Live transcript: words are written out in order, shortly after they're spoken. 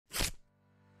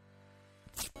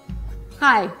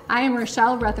Hi, I am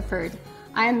Rachelle Rutherford.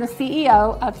 I am the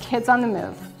CEO of Kids on the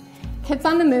Move. Kids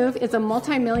on the Move is a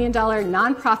multi-million-dollar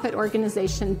nonprofit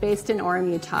organization based in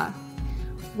Orem, Utah.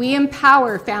 We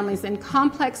empower families in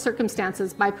complex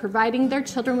circumstances by providing their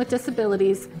children with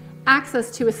disabilities access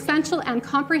to essential and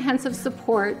comprehensive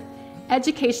support,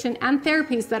 education, and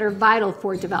therapies that are vital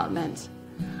for development.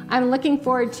 I'm looking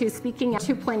forward to speaking at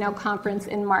 2.0 conference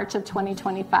in March of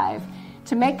 2025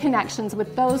 to make connections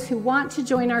with those who want to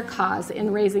join our cause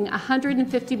in raising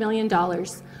 $150 million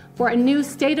for a new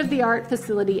state-of-the-art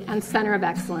facility and center of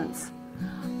excellence.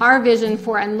 Our vision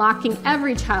for unlocking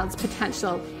every child's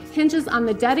potential hinges on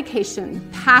the dedication,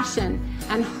 passion,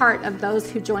 and heart of those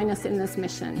who join us in this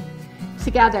mission.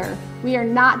 Together, we are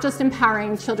not just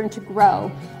empowering children to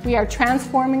grow, we are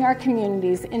transforming our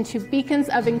communities into beacons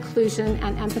of inclusion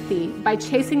and empathy by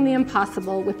chasing the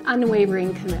impossible with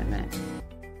unwavering commitment.